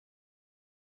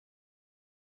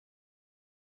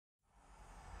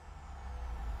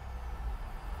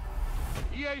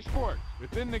EA Sports,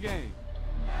 within the game.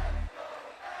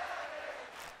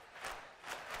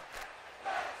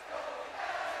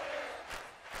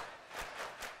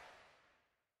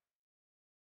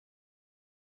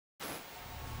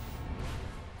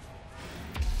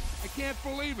 I can't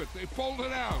believe it. They pulled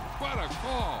it out. What a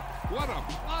call. What a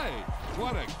play.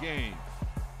 What a game.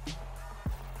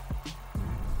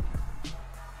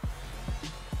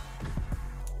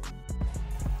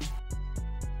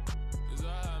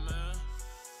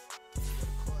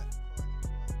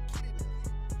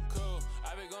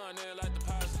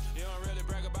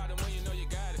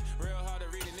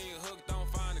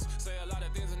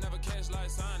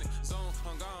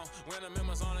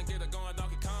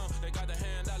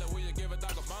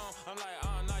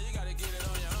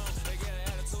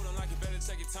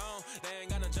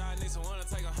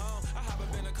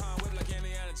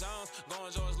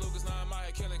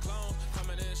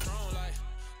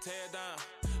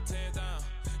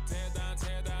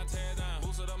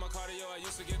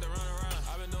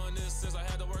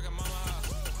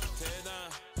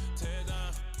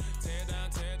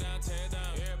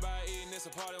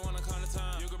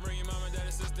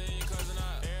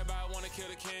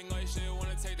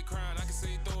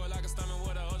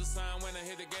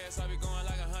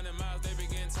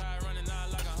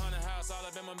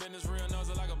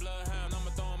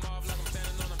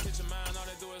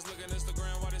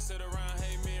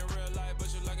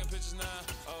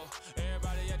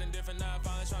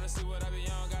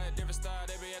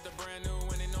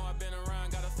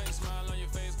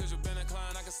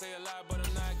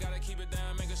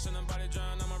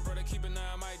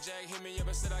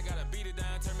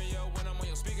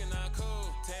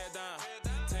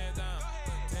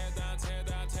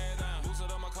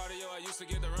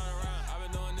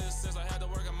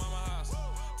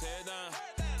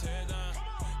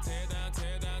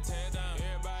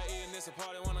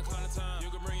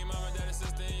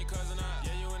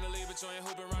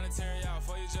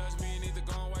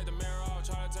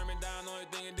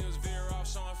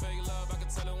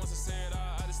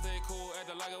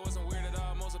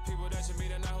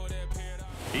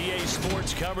 EA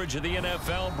Sports coverage of the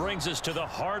NFL brings us to the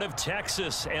heart of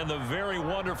Texas and the very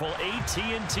wonderful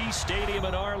AT&T Stadium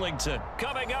in Arlington.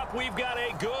 Coming up, we've got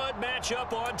a good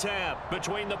matchup on tap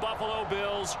between the Buffalo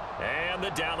Bills and the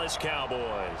Dallas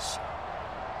Cowboys.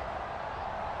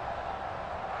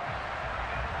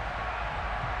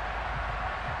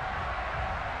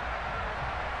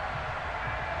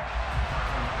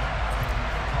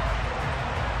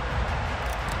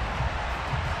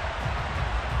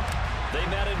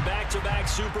 Back-to-back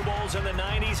Super Bowls in the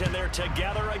 90s, and they're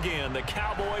together again. The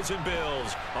Cowboys and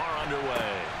Bills are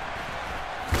underway.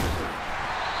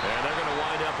 And they're going to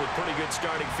wind up with pretty good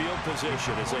starting field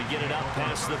position as they get it up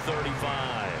past the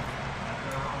 35.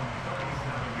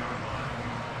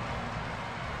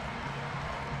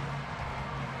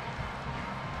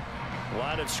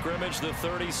 Line of scrimmage, the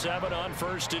 37 on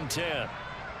 1st and 10.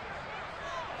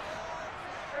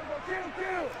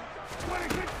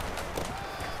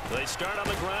 They start on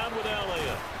the ground with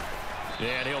Elliott.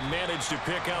 And he'll manage to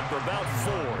pick up about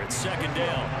 4 at 2nd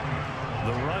down.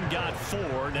 The run got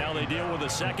 4. Now they deal with a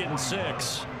 2nd and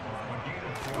 6.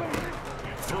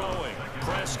 Throwing.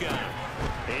 Prescott.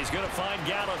 He's going to find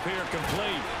Gallup here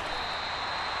complete.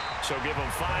 So give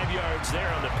him 5 yards there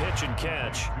on the pitch and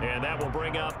catch. And that will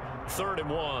bring up 3rd and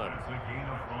 1.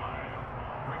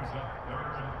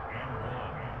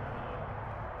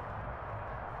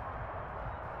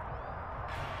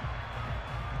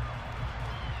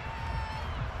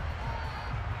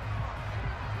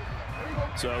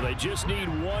 So they just need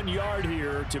 1 yard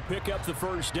here to pick up the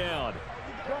 1st down.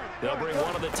 They'll bring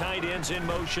one of the tight ends in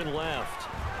motion left.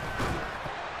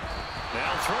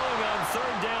 Now throwing on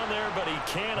 3rd down there, but he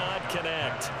cannot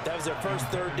connect. That was their first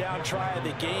 3rd down try of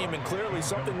the game, and clearly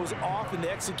something was off in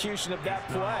the execution of that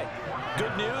play.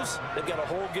 Good news, they've got a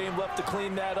whole game left to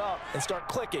clean that up and start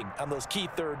clicking on those key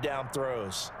 3rd down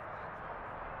throws.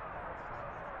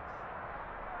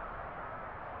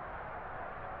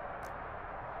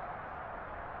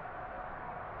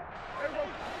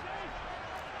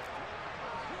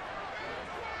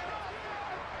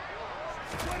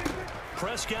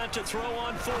 Prescott to throw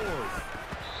on 4th.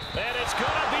 And it's going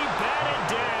to be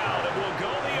batted down. It will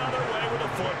go the other way with the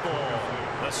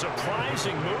football. A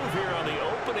surprising move here on the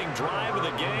opening drive of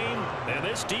the game. And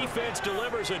this defense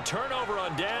delivers a turnover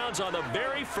on downs on the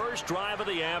very first drive of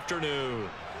the afternoon.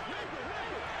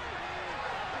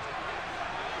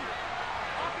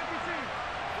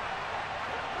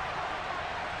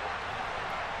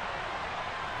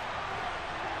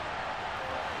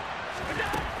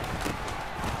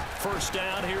 First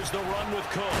down, here's the run with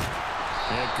Cook.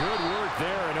 And good work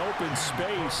there in open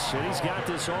space. And he's got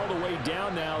this all the way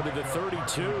down now to the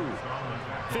 32.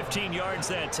 15 yards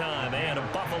that time, and a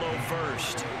Buffalo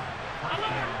first.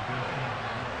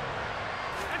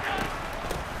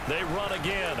 They run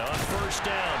again on first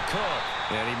down. Cook.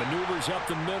 And he maneuvers up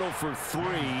the middle for 3.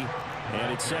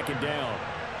 And it's second down.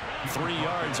 3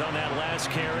 yards on that last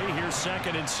carry. Here's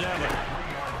 2nd and 7.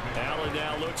 Allen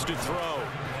now looks to throw.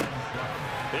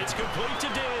 It's complete to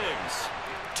Diggs.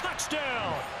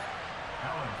 Touchdown.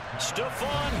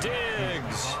 Stephon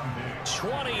Diggs.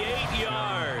 28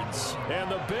 yards.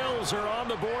 And the Bills are on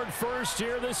the board first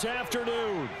here this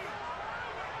afternoon.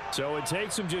 So it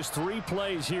takes them just 3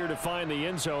 plays here to find the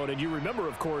end zone. And you remember,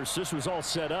 of course, this was all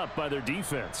set up by their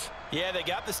defense. Yeah, they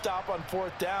got the stop on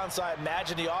 4th down, so I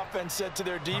imagine the offense said to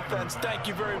their defense, thank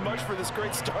you very much for this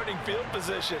great starting field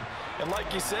position. And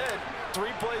like you said, 3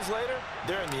 plays later,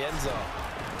 they're in the end zone.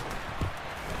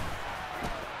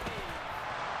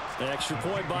 An extra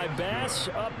point by Bass,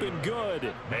 up and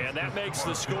good. And that makes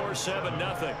the score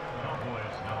 7-0.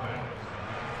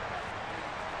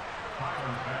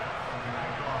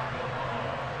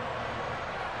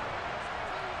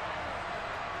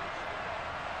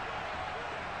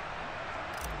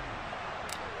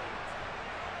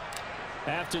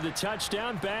 After the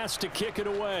touchdown, Bass to kick it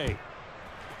away.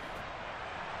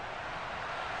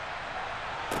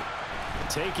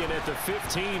 Taken at the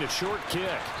 15, a short kick.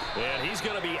 And he's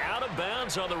going to be out of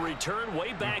bounds on the return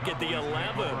way back at the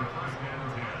 11.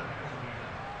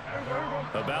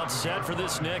 About set for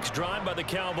this next drive by the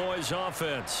Cowboys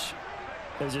offense.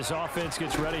 As this offense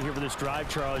gets ready here for this drive,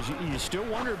 Charles, you still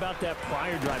wonder about that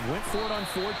prior drive. Went for it on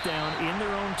 4th down in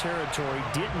their own territory,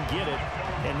 didn't get it,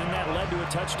 and then that led to a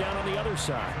touchdown on the other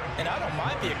side. And I don't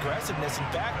mind the aggressiveness. In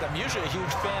fact, I'm usually a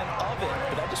huge fan of it,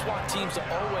 but I just want teams to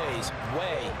always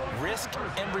weigh risk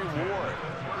and reward.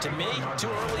 To me, too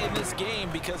early in this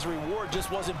game because the reward just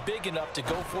wasn't big enough to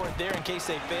go for it there in case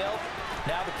they failed.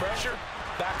 Now the pressure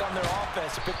back on their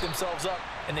offense to pick themselves up,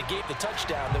 and they gave the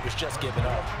touchdown that was just given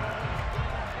up.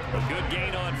 A good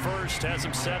gain on first has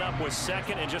him set up with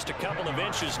 2nd and just a couple of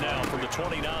inches now from the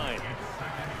 29.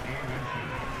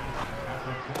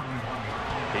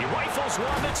 He rifles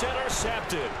one that's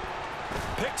intercepted.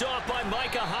 Picked off by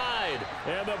Micah Hyde.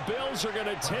 And the Bills are going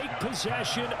to take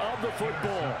possession of the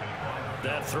football.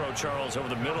 That throw, Charles, over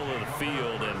the middle of the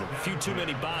field, and a few too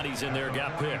many bodies in there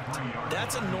got picked.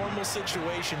 That's a normal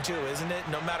situation, too, isn't it?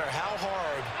 No matter how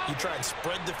hard you try and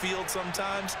spread the field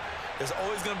sometimes, there's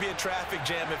always going to be a traffic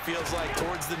jam, it feels like,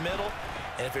 towards the middle.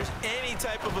 And if there's any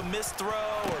type of a missed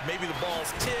throw, or maybe the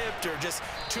ball's tipped, or just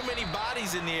too many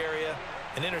bodies in the area,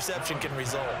 an interception can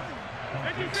result.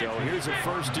 So here's a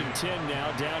 1st and 10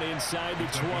 now, down inside the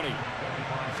 20.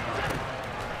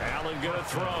 Allen going to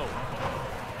throw.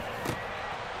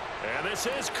 And this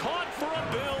is caught for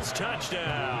a Bills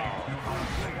touchdown.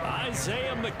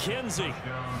 Isaiah McKenzie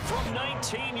from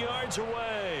 19 yards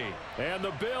away. And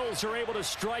the Bills are able to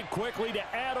strike quickly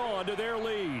to add on to their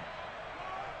lead.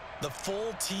 The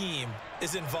full team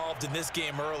is involved in this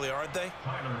game early, aren't they?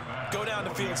 Go down the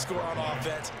field, score on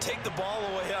offense, take the ball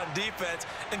away on defense,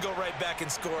 and go right back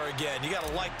and score again. You got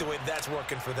to like the way that's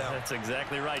working for them. That's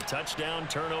exactly right. Touchdown,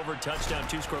 turnover, touchdown,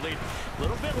 2-score lead. A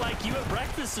little bit like you at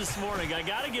breakfast this morning. I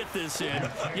got to get this in.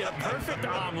 You had a perfect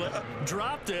omelet,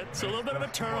 dropped it, so a little bit of a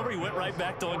turnover. You went right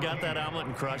back though and got that omelet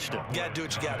and crushed it. You got to do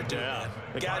what you got to do, man.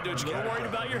 You got to do what you got to do. A little worried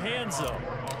about your hands, though.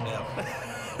 Yeah.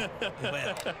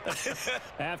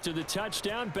 After the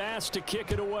touchdown, Bass to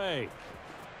kick it away.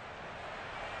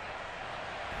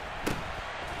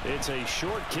 It's a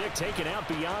short kick taken out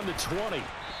beyond the 20.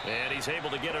 And he's able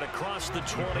to get it across the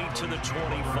 20 to the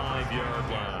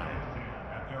 25-yard line.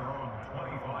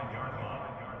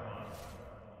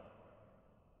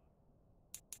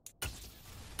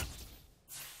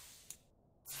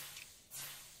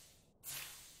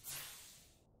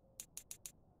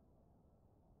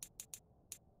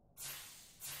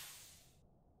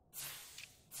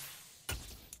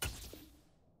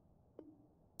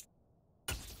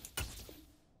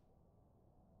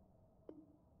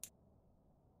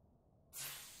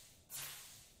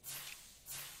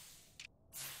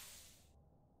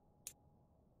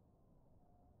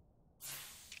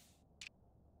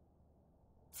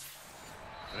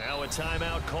 Now a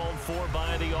timeout called for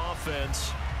by the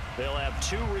offense. They'll have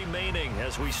 2 remaining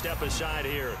as we step aside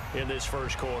here in this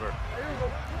first quarter.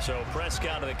 So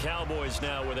Prescott and the Cowboys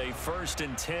now with a 1st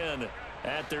and 10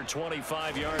 at their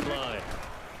 25-yard line.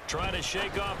 Trying to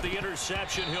shake off the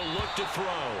interception. He'll look to throw.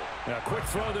 Now, quick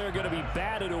throw there, going to be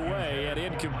batted away and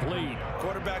incomplete.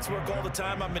 Quarterbacks work all the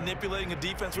time on manipulating a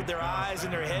defense with their eyes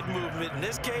and their head movement. In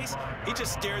this case, he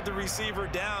just stared the receiver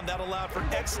down. That allowed for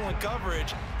excellent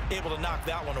coverage, able to knock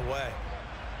that one away.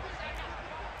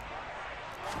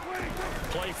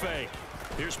 Play fake.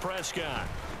 Here's Prescott.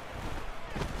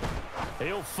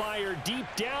 He'll fire deep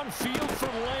downfield for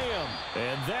Lamb.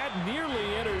 And that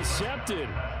nearly intercepted.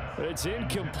 It's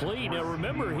incomplete. Now,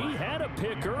 remember, he had a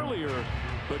pick earlier,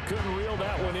 but couldn't reel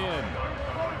that one in.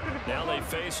 Now they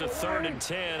face a 3rd and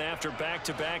 10 after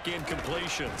back-to-back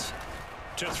incompletions.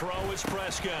 To throw is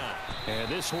Prescott. And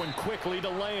this one quickly to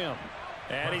Lamb.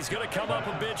 And he's going to come up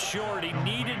a bit short. He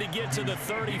needed to get to the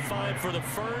 35 for the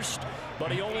first,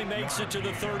 but he only makes it to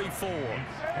the 34.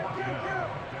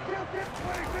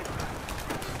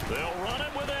 They'll run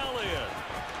it with Elliott.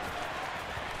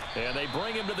 And they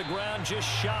bring him to the ground just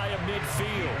shy of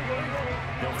midfield.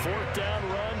 The 4th down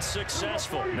run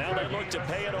successful. Now they look to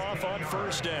pay it off on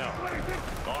 1st down.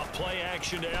 Off play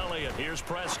action to Elliott. Here's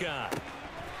Prescott.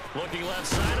 Looking left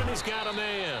side, and he's got a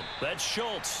man. That's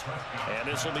Schultz. And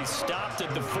this will be stopped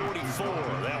at the 44.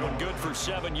 That one good for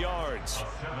 7 yards.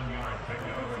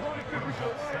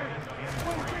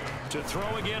 To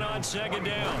throw again on 2nd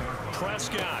down.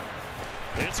 Prescott.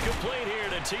 It's complete here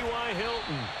to T.Y.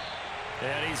 Hilton.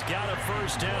 And he's got a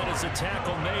 1st down as a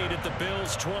tackle made at the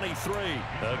Bills' 23.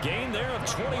 A gain there of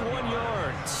 21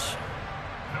 yards.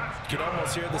 You can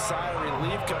almost hear the sigh of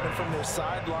relief coming from their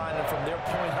sideline and from their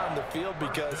point on the field,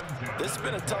 because this has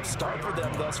been a tough start for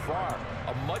them thus far.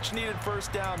 A much-needed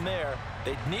 1st down there.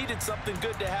 They needed something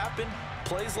good to happen.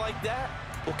 Plays like that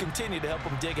will continue to help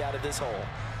them dig out of this hole.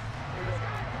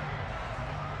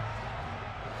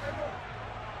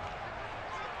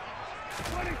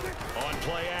 On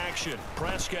play action,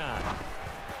 Prescott.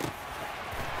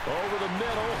 Over the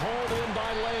middle, hauled in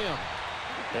by Lamb.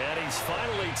 And he's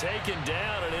finally taken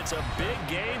down, and it's a big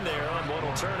gain there on what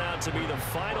will turn out to be the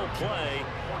final play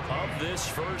of this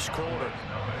 1st quarter.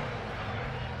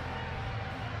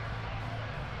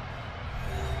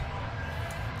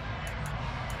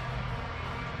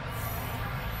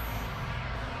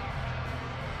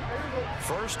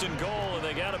 First and goal, and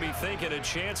they got to be thinking a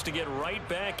chance to get right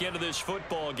back into this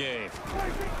football game.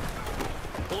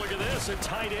 Look at this, a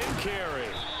tight end carry.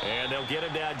 And they'll get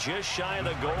him down just shy of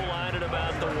the goal line at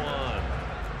about the 1.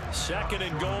 2nd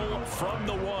and goal from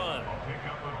the 1.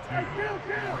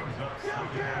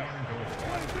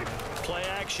 Play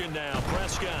action now,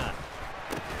 Prescott.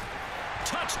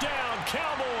 Touchdown,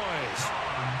 Cowboys.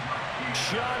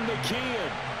 Sean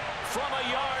McKeon from a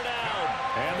yard out.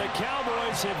 And the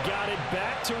Cowboys have got it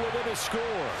back to within a score.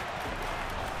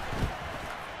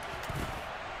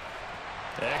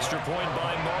 Extra point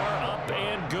by Marr, up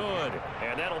and good.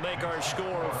 And that'll make our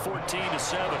score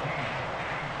 14-7.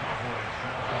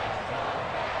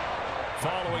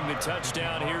 Following the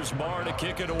touchdown, here's Marr to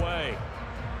kick it away.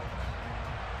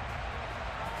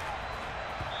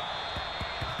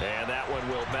 And that one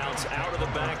will bounce out of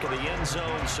the back of the end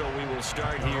zone, so we will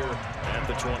start here at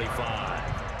the 25.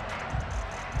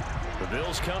 The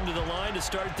Bills come to the line to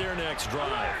start their next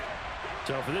drive.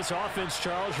 So for this offense,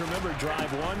 Charles, remember,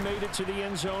 drive 1 made it to the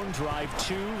end zone. Drive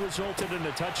 2 resulted in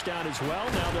a touchdown as well.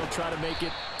 Now they'll try to make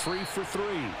it 3 for 3.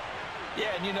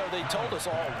 Yeah, and you know, they told us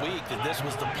all week that this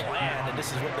was the plan and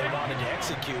this is what they wanted to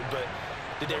execute, but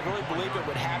did they really believe it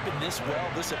would happen this well,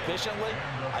 this efficiently?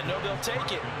 I know they'll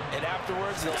take it, and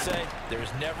afterwards they'll say,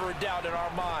 there's never a doubt in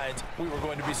our minds we were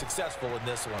going to be successful in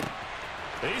this one.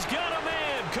 He's got a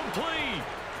man, complete.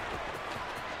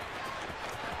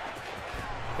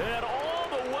 And all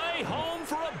the way home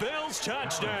for a Bills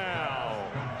touchdown.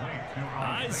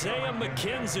 Isaiah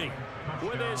McKenzie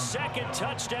with his 2nd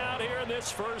touchdown here in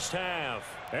this 1st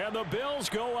half. And the Bills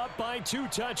go up by 2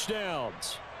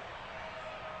 touchdowns.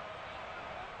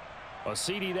 Well,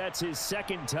 CD, that's his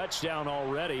 2nd touchdown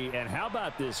already. And how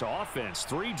about this offense?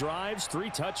 3 drives, 3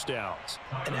 touchdowns.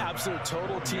 An absolute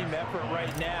total team effort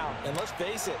right now. And let's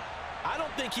face it, I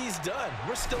don't think he's done.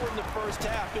 We're still in the 1st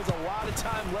half. There's a lot of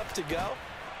time left to go.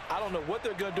 I don't know what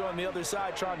they're going to do on the other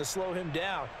side trying to slow him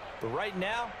down. But right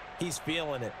now, he's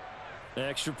feeling it.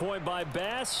 Extra point by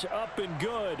Bass, up and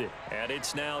good. And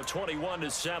it's now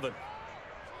 21-7.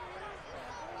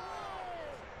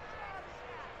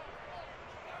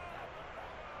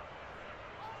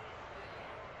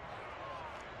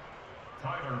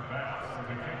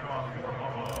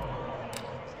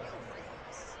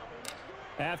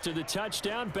 After the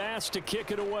touchdown, Bass to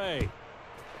kick it away.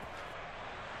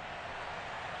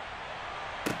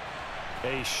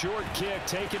 A short kick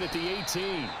taken at the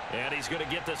 18. And he's going to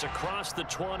get this across the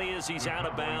 20 as he's out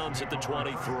of bounds at the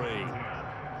 23.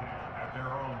 At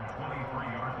their own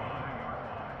 23-yard line.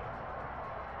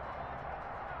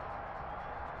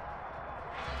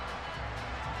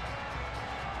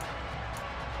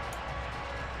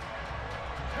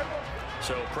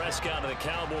 So Prescott and the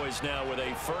Cowboys now with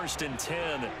a 1st and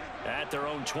 10 at their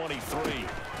own 23.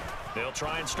 They'll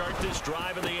try and start this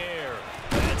drive in the air.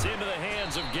 It's into the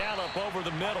hands of Gallup over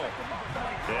the middle.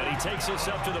 And he takes us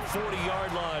up to the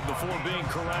 40-yard line before being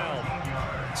corralled.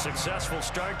 Successful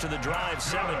start to the drive,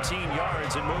 17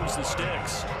 yards, and moves the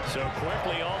sticks. So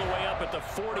quickly all the way up at the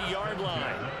 40-yard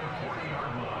line.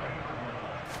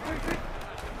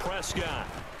 Prescott.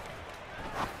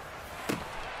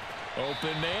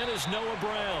 Open man is Noah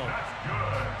Brown.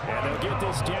 And they'll get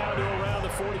this down to around the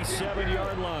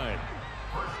 47-yard line.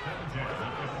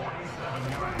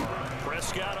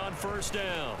 Prescott on 1st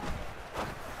down.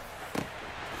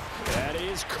 That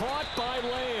is caught by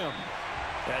Lamb.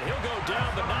 And he'll go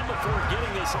down, but not before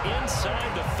getting this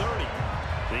inside the 30.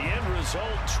 The end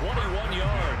result, 21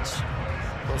 yards.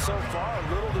 Well, so far,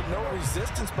 little to no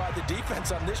resistance by the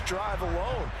defense on this drive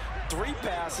alone. 3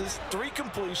 passes, 3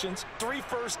 completions, 3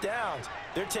 first downs.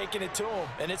 They're taking it to him,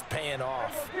 and it's paying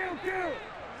off.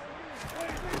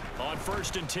 On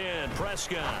 1st and 10,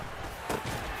 Prescott.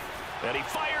 And he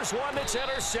fires one that's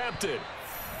intercepted.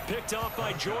 Picked off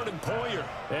by Jordan Poyer.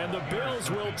 And the Bills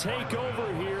will take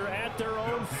over here at their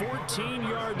own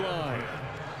 14-yard line.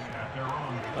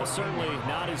 Certainly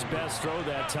not his best throw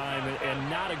that time, and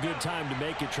not a good time to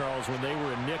make it, Charles, when they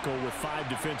were a nickel with 5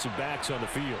 defensive backs on the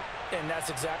field. And that's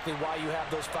exactly why you have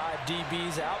those 5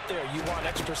 DBs out there. You want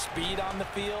extra speed on the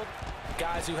field,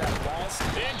 guys who have balls.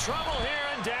 In trouble here,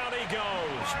 and down he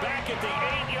goes. Back at the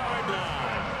 8-yard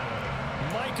line.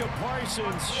 Micah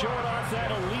Parsons showing off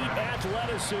that elite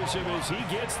athleticism as he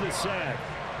gets the sack.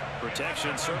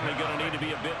 Protection certainly going to need to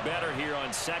be a bit better here on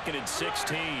 2nd and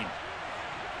 16.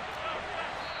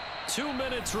 2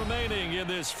 minutes remaining in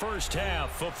this first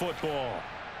half of football.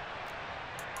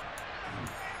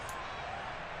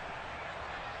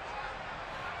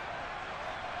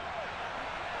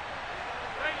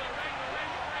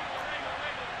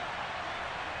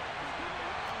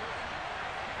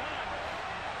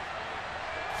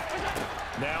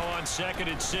 Now on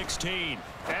 2nd and 16.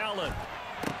 Allen.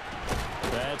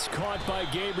 That's caught by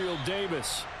Gabriel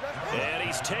Davis. And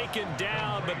he's taken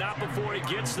down, but not before he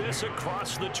gets this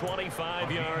across the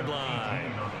 25-yard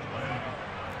line.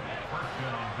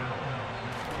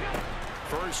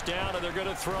 1st down, and they're going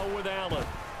to throw with Allen.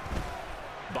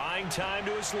 Buying time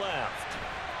to his left.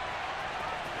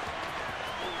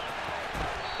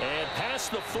 And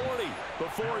past the 40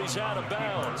 before he's out of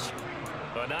bounds.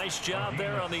 A nice job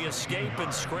there on the escape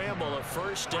and scramble. A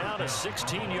 1st down, a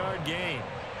 16-yard gain.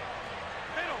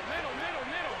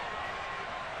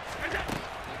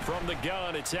 From the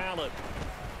gun, it's Allen.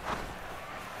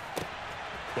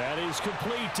 That is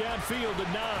complete downfield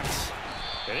to Knox.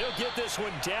 And he'll get this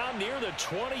one down near the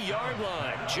 20-yard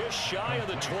line, just shy of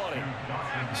the 20.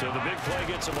 So the big play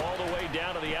gets him all the way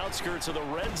down to the outskirts of the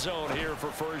red zone here for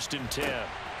 1st and 10.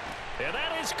 And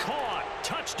that is caught.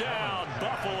 Touchdown,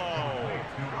 Buffalo.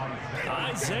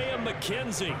 Isaiah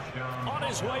McKenzie on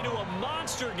his way to a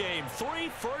monster game. 3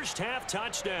 first-half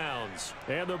touchdowns.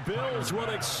 And the Bills will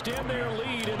extend their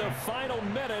lead in the final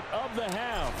minute of the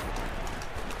half.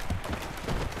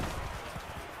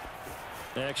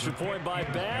 Extra point by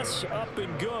Bass, up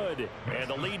and good. And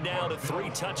the lead now to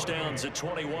 3 touchdowns at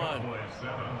 21.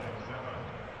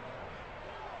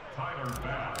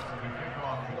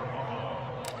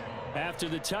 After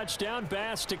the touchdown,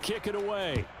 Bass to kick it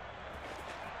away.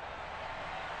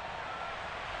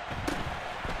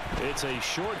 It's a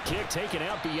short kick taken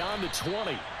out beyond the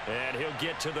 20. And he'll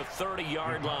get to the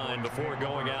 30-yard line before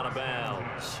going out of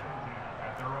bounds.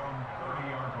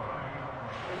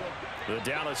 The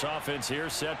Dallas offense here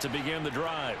set to begin the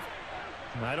drive.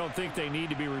 I don't think they need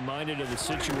to be reminded of the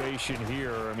situation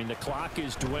here. I mean, the clock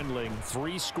is dwindling.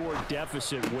 3-score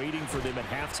deficit waiting for them at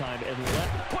halftime. And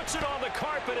puts it on the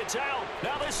carpet. It's out.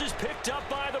 Now this is picked up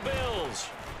by the Bills.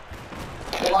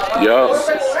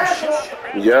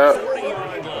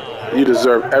 Yep. You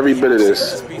deserve every bit of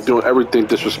this. You're doing everything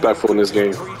disrespectful in this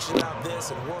game.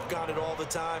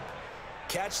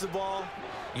 Catch the ball.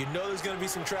 You know there's going to be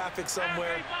some traffic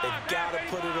somewhere. They've got to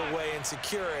put it away and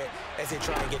secure it as they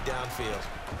try and get downfield.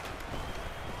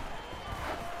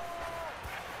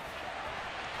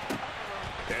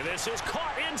 And this is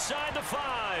caught inside the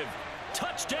 5.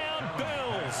 Touchdown,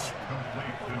 Bills.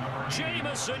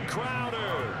 Jamison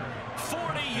Crowder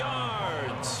 40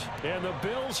 yards. And the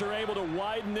Bills are able to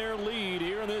widen their lead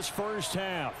here in this first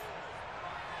half.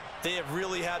 They have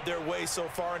really had their way so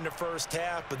far in the first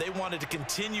half, but they wanted to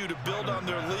continue to build on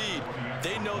their lead.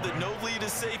 They know that no lead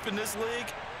is safe in this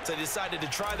league, so they decided to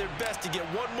try their best to get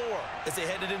one more as they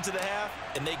headed into the half,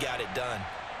 and they got it done.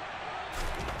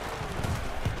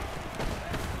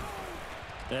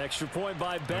 Extra point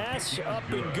by Bass, up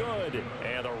and good.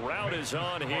 And the route is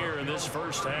on here in this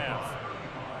first half.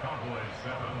 Cowboys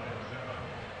 7.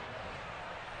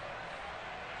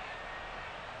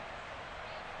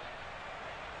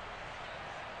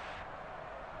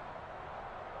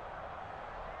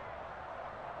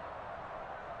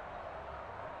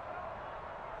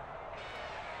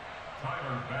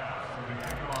 Tyler Bass with the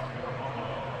kickoff for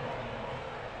Buffalo.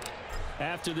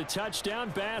 After the touchdown,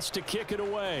 Bass to kick it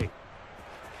away.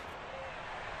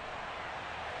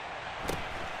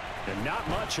 And not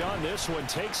much on this one.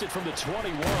 Takes it from the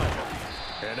 21.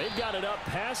 And they've got it up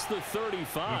past the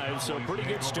 35, so pretty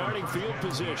good starting field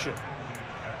position.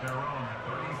 At their own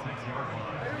 36-yard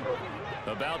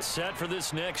line. About set for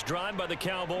this next drive by the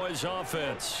Cowboys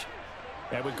offense.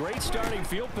 And with great starting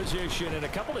field position and a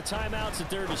couple of timeouts at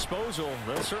their disposal,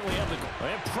 they'll certainly have the...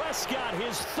 And Prescott,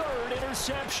 his third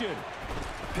interception.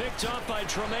 Picked up by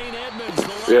Tremaine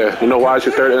Edmonds. Yeah, you know why it's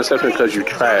your third interception? Because you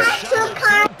trash.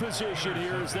 Position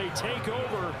here as they take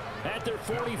over at their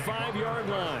 45-yard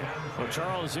line. Well,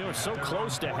 Charles, you know, so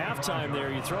close to halftime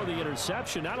there. You throw the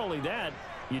interception. Not only that,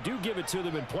 you do give it to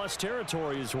them in plus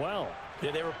territory as well.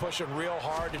 Yeah, they were pushing real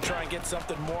hard to try and get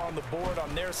something more on the board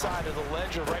on their side of the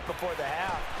ledger right before the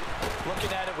half.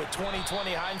 Looking at it with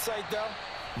 20/20 hindsight, though,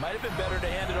 might have been better to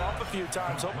hand it off a few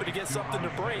times, hoping to get something to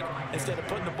break instead of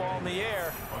putting the ball in the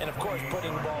air and, of course,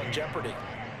 putting the ball in jeopardy.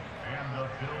 And the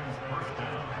Bills first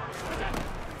down.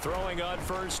 Throwing on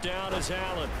first down is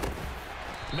Allen.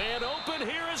 Man open,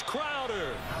 here is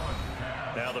Crowder.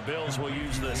 Now the Bills will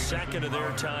use the second of their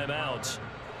timeouts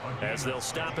as they'll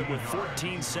stop it with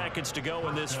 14 seconds to go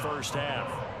in this first half.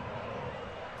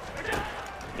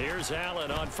 Here's Allen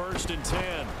on 1st and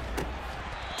 10.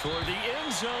 Toward the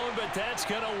end zone, but that's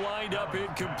going to wind up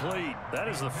incomplete. That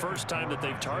is the first time that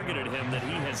they've targeted him that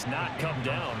he has not come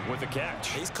down with a catch.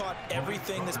 He's caught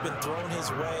everything that's been thrown his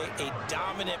way, a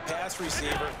dominant pass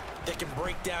receiver that can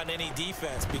break down any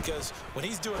defense, because when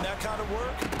he's doing that kind of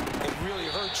work, it really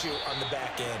hurts you on the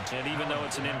back end. And even though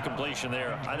it's an incompletion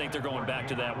there, I think they're going back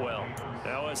to that well.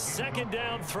 Now a second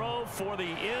down throw for the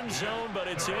end zone, but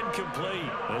it's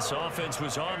incomplete. This offense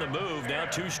was on the move. Now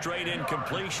 2 straight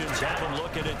incompletions have them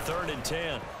looking at 3rd and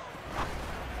 10.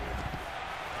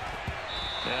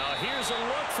 Now here's a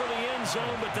look for the end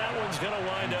zone, but that one's going to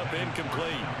wind up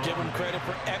incomplete. Give them credit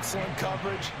for excellent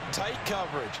coverage, tight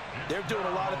coverage. They're doing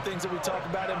a lot of things that we talk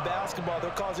about in basketball.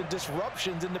 They're causing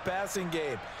disruptions in the passing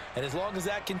game. And as long as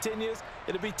that continues,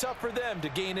 it'll be tough for them to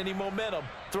gain any momentum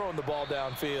throwing the ball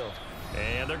downfield.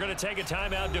 And they're going to take a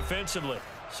timeout defensively.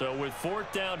 So with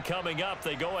 4th down coming up,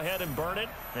 they go ahead and burn it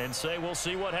and say we'll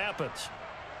see what happens.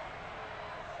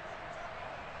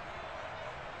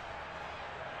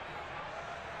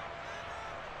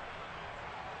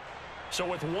 So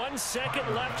with 1 second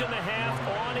left in the half,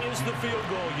 on is the field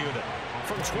goal unit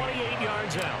from 28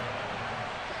 yards out.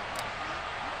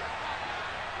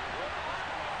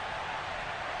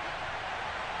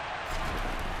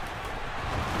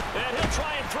 And he'll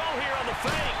try and throw here on the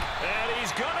fake. And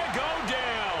he's going to go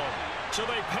down. So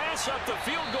they pass up the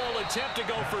field goal attempt to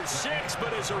go for 6,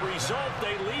 but as a result,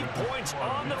 they leave points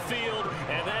on the field,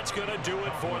 and that's going to do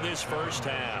it for this first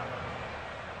half.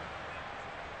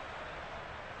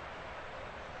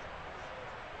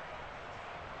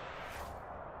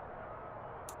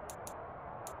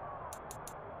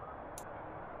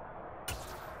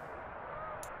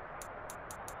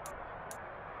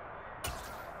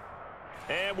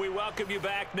 And we welcome you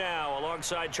back now.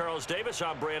 Alongside Charles Davis,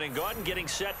 I'm Brandon Gaudin, getting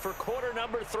set for quarter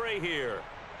number 3 here.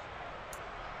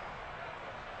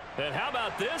 And how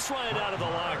about this right out of the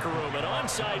locker room? An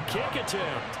onside kick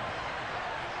attempt.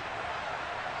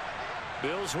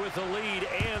 Bills with the lead,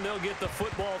 and they'll get the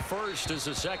football first as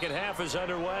the second half is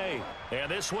underway.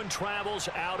 And this one travels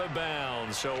out of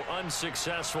bounds, so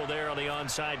unsuccessful there on the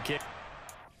onside kick.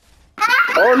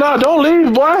 Oh, no, don't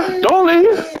leave, boy. Don't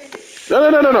leave.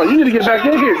 No. You need to get back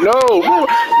in here. No.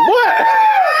 What?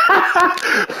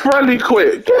 Friendly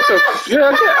quit. Get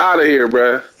out of here,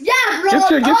 bro. Yeah, bro.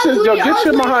 Get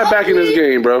your behind back in this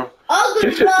game, bro.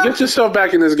 Get yourself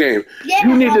back in this game. Yeah,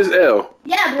 you need this L.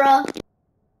 Yeah, bro.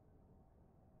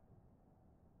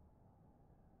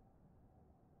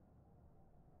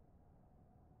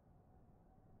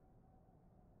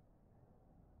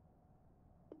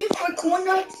 For corn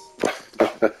nuts?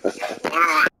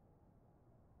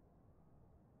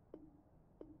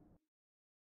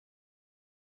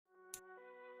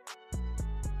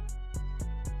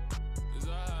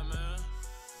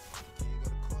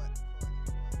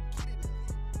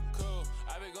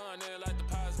 young nigga like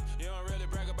deposit. You don't